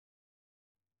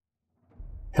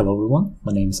Hello everyone,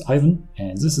 my name is Ivan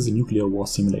and this is a nuclear war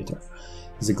simulator.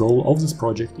 The goal of this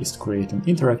project is to create an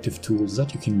interactive tool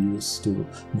that you can use to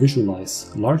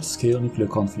visualize large-scale nuclear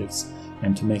conflicts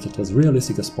and to make it as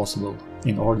realistic as possible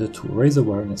in order to raise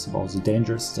awareness about the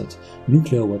dangers that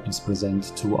nuclear weapons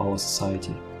present to our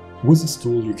society. With this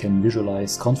tool you can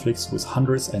visualize conflicts with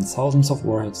hundreds and thousands of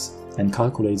warheads and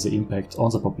calculate the impact on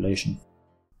the population.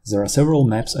 There are several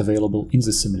maps available in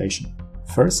this simulation.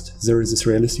 First, there is this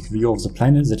realistic view of the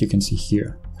planet that you can see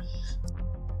here.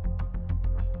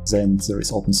 Then there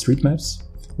is OpenStreetMaps,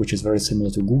 which is very similar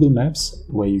to Google Maps,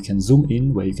 where you can zoom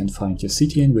in, where you can find your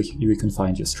city and where you can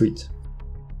find your street.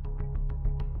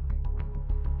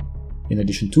 In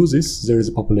addition to this, there is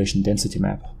a population density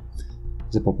map.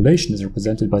 The population is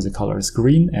represented by the colors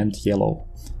green and yellow.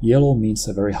 Yellow means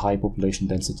a very high population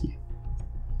density.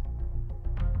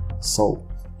 So,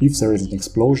 if there is an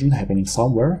explosion happening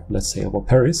somewhere, let's say over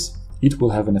Paris, it will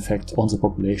have an effect on the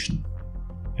population.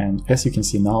 And as you can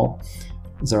see now,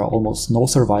 there are almost no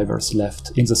survivors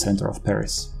left in the center of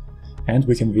Paris. And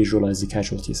we can visualize the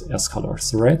casualties as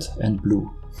colors red and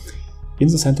blue. In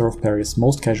the center of Paris,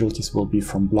 most casualties will be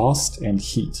from blast and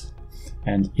heat.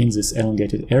 And in this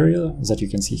elongated area that you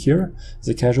can see here,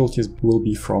 the casualties will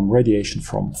be from radiation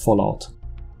from fallout.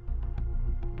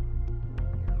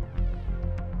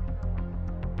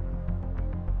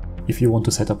 If you want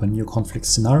to set up a new conflict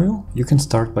scenario, you can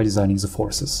start by designing the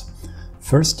forces.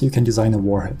 First, you can design a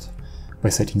warhead by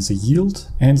setting the yield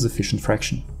and the fission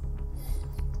fraction.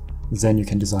 Then you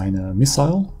can design a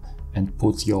missile and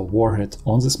put your warhead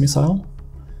on this missile.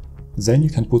 Then you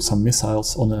can put some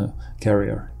missiles on a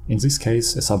carrier, in this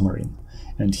case a submarine.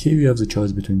 And here you have the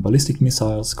choice between ballistic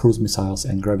missiles, cruise missiles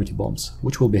and gravity bombs,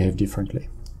 which will behave differently.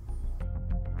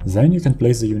 Then you can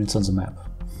place the units on the map.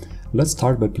 Let's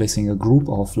start by placing a group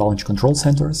of launch control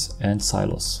centers and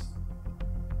silos.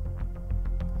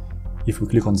 If we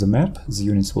click on the map, the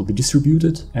units will be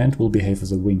distributed and will behave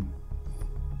as a wing.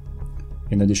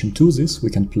 In addition to this, we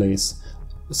can place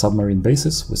submarine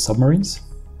bases with submarines,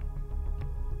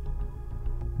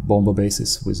 bomber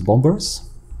bases with bombers,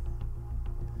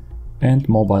 and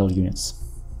mobile units.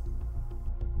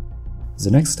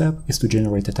 The next step is to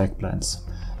generate attack plans.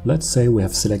 Let's say we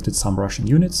have selected some Russian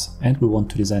units and we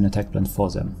want to design an attack plan for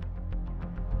them.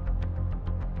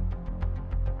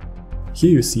 Here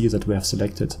you see that we have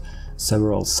selected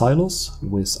several silos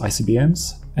with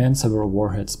ICBMs and several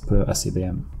warheads per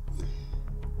ICBM.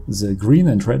 The green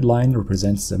and red line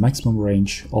represents the maximum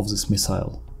range of this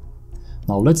missile.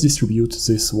 Now let's distribute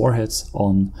these warheads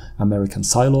on American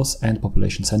silos and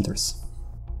population centers.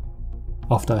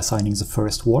 After assigning the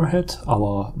first warhead,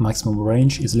 our maximum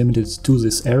range is limited to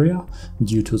this area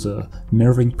due to the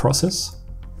mirroring process.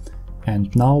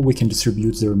 And now we can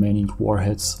distribute the remaining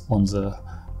warheads on the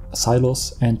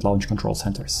silos and launch control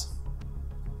centers.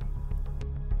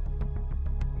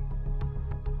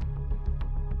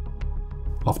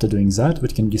 After doing that, we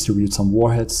can distribute some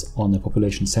warheads on a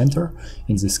population center,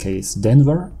 in this case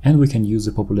Denver, and we can use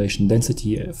the population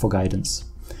density for guidance.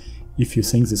 If you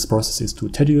think this process is too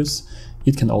tedious,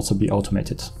 it can also be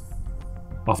automated.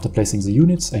 After placing the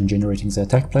units and generating the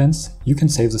attack plans, you can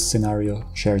save the scenario,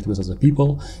 share it with other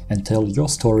people, and tell your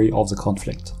story of the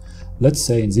conflict. Let's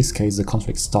say in this case the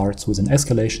conflict starts with an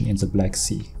escalation in the Black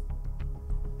Sea,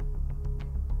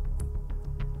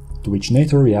 to which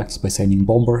NATO reacts by sending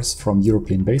bombers from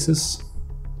European bases,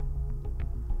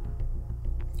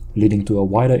 leading to a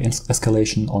wider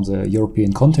escalation on the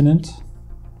European continent,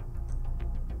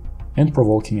 and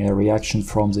provoking a reaction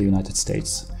from the United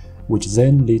States, which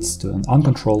then leads to an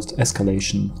uncontrolled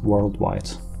escalation worldwide.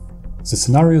 The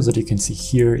scenario that you can see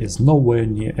here is nowhere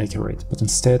near accurate, but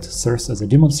instead serves as a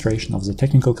demonstration of the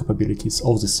technical capabilities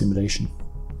of this simulation.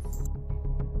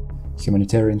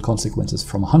 Humanitarian consequences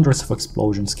from hundreds of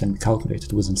explosions can be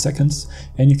calculated within seconds,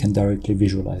 and you can directly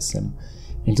visualize them.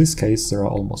 In this case, there are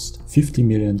almost 50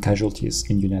 million casualties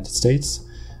in the United States,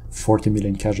 40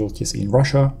 million casualties in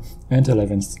Russia, and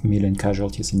 11 million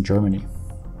casualties in Germany.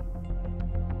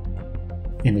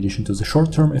 In addition to the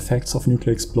short-term effects of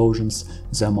nuclear explosions,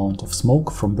 the amount of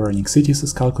smoke from burning cities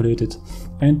is calculated,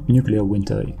 and nuclear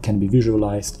winter can be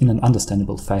visualized in an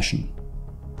understandable fashion.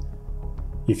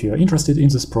 If you are interested in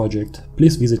this project,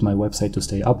 please visit my website to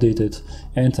stay updated,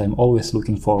 and I'm always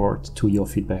looking forward to your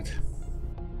feedback.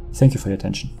 Thank you for your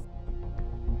attention.